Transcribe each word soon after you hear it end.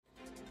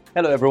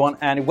Hello everyone,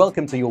 and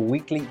welcome to your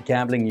weekly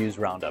gambling news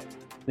roundup.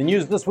 The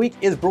news this week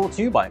is brought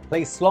to you by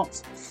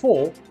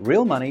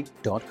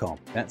PlaySlots4RealMoney.com.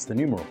 That's the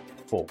numeral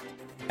 4.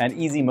 And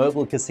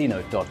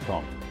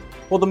EasyMobileCasino.com.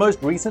 For the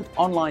most recent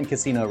online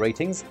casino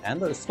ratings and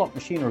those slot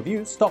machine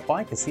reviews, stop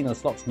by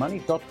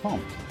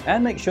CasinoSlotsMoney.com.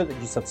 And make sure that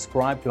you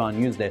subscribe to our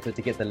newsletter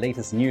to get the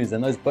latest news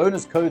and those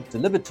bonus codes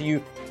delivered to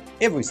you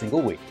every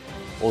single week.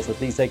 Also,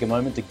 please take a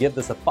moment to give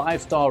this a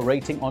 5-star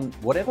rating on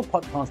whatever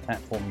podcast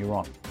platform you're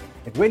on.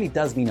 It really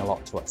does mean a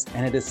lot to us,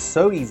 and it is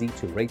so easy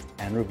to rate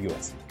and review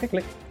us.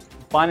 Click.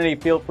 Finally,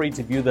 feel free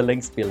to view the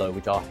links below,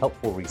 which are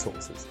helpful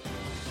resources.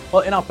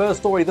 Well, in our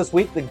first story this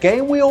week, the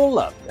game we all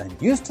love and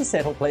used to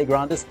settle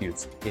playground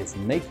disputes is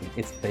making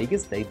its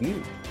Vegas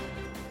debut.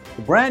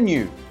 The brand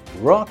new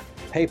rock,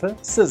 paper,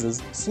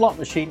 scissors slot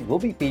machine will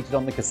be featured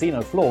on the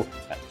casino floor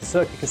at the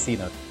Circa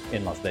Casino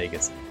in Las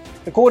Vegas.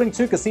 According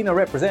to casino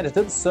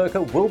representatives,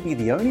 Circa will be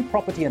the only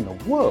property in the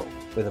world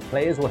where the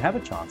players will have a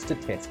chance to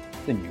test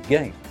the new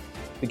game.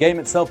 The game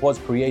itself was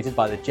created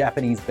by the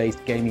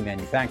Japanese-based gaming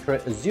manufacturer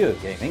Azure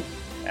Gaming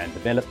and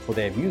developed for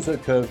their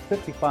MusoCurve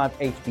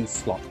 55HB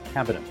slot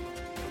cabinet.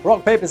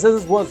 Rock, Paper,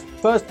 Scissors was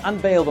first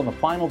unveiled on the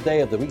final day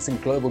of the recent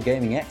Global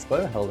Gaming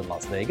Expo held in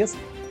Las Vegas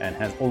and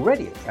has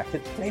already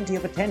attracted plenty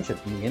of attention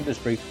in the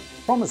industry,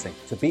 promising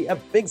to be a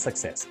big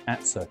success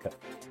at Circa.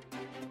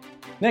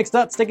 Next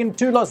up, sticking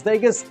to Las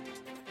Vegas,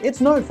 it's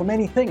known for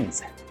many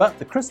things, but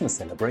the Christmas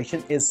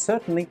celebration is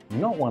certainly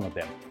not one of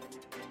them.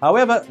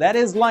 However, that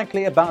is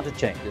likely about to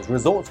change as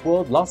Resorts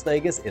World Las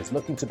Vegas is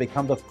looking to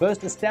become the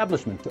first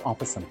establishment to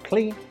offer some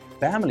clean,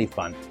 family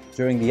fun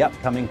during the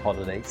upcoming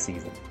holiday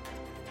season.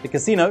 The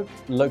casino,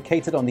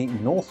 located on the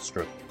North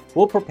Strip,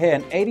 will prepare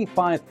an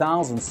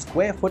 85,000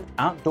 square foot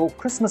outdoor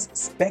Christmas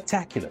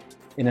spectacular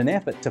in an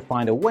effort to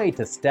find a way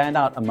to stand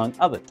out among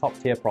other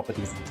top-tier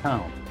properties in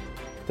town.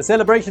 The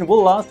celebration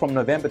will last from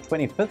November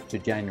 25th to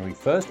January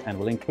 1st and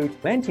will include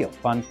plenty of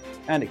fun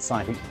and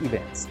exciting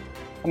events.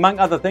 Among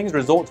other things,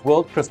 Resorts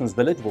World Christmas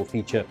Village will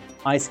feature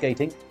ice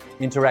skating,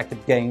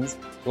 interactive games,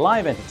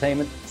 live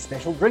entertainment,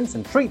 special drinks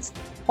and treats,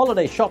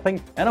 holiday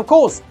shopping, and of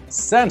course,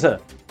 Santa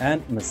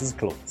and Mrs.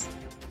 Claus.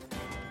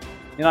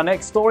 In our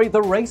next story,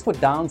 the race for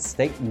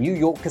downstate New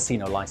York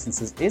casino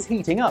licenses is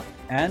heating up,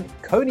 and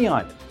Coney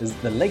Island is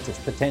the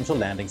latest potential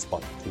landing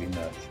spot to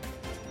emerge.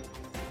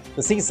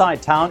 The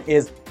seaside town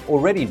is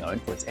already known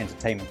for its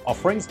entertainment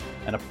offerings,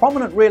 and a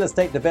prominent real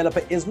estate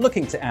developer is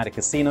looking to add a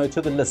casino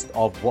to the list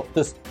of what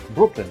this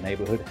Brooklyn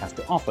neighborhood has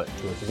to offer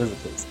to its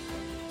visitors.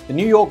 The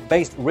New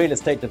York-based real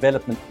estate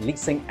development,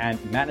 leasing and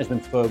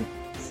management firm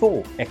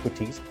Thor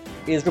Equities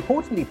is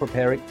reportedly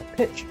preparing a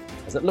pitch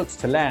as it looks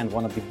to land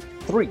one of the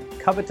 3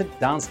 coveted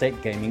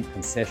downstate gaming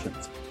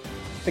concessions.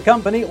 The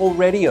company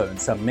already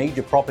owns some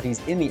major properties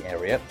in the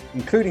area,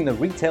 including the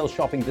retail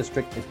shopping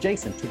district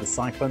adjacent to the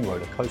Cyclone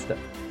roller coaster.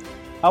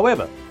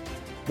 However,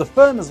 the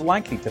firm is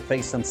likely to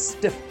face some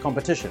stiff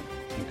competition,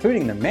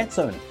 including the Mets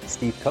owner,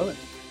 Steve Cohen.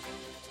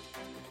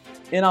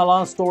 In our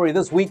last story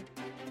this week,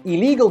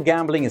 illegal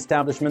gambling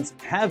establishments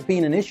have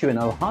been an issue in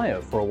Ohio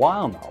for a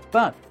while now,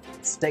 but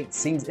the state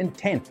seems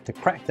intent to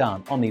crack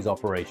down on these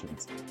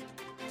operations.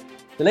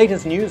 The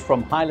latest news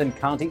from Highland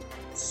County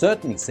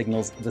certainly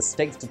signals the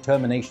state's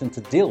determination to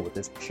deal with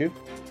this issue.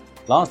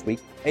 Last week,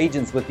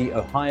 agents with the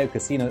Ohio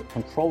Casino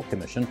Control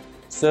Commission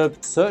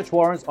served search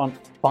warrants on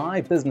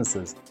 5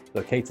 businesses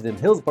located in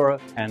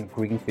Hillsborough and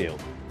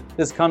Greenfield.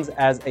 This comes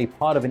as a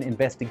part of an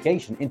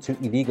investigation into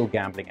illegal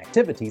gambling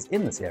activities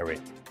in this area.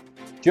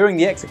 During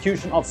the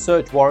execution of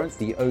search warrants,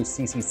 the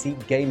OCCC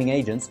gaming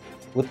agents,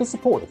 with the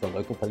support of the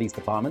local police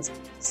departments,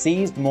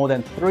 seized more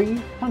than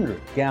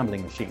 300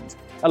 gambling machines,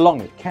 along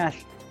with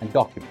cash and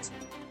documents.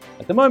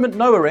 At the moment,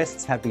 no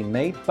arrests have been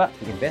made, but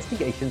the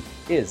investigation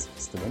is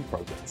still in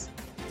progress.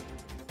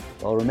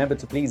 Well, remember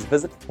to please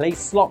visit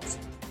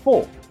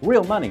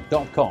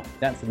PlaySlots4RealMoney.com.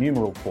 That's the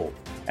numeral 4.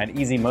 And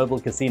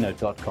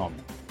EasyMobileCasino.com.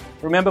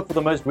 Remember, for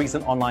the most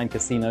recent online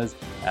casinos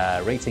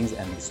ratings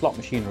and the slot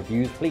machine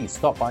reviews, please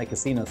stop by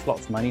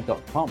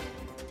CasinoSlotsMoney.com.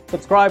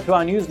 Subscribe to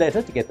our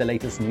newsletter to get the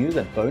latest news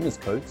and bonus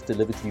codes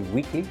delivered to you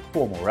weekly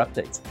for more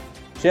updates.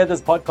 Share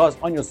this podcast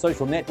on your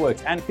social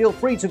networks and feel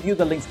free to view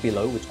the links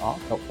below, which are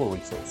helpful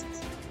resources.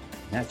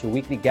 And that's your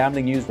weekly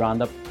gambling news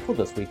roundup for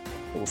this week.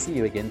 We'll see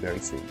you again very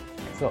soon.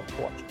 Thanks a lot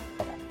for watching.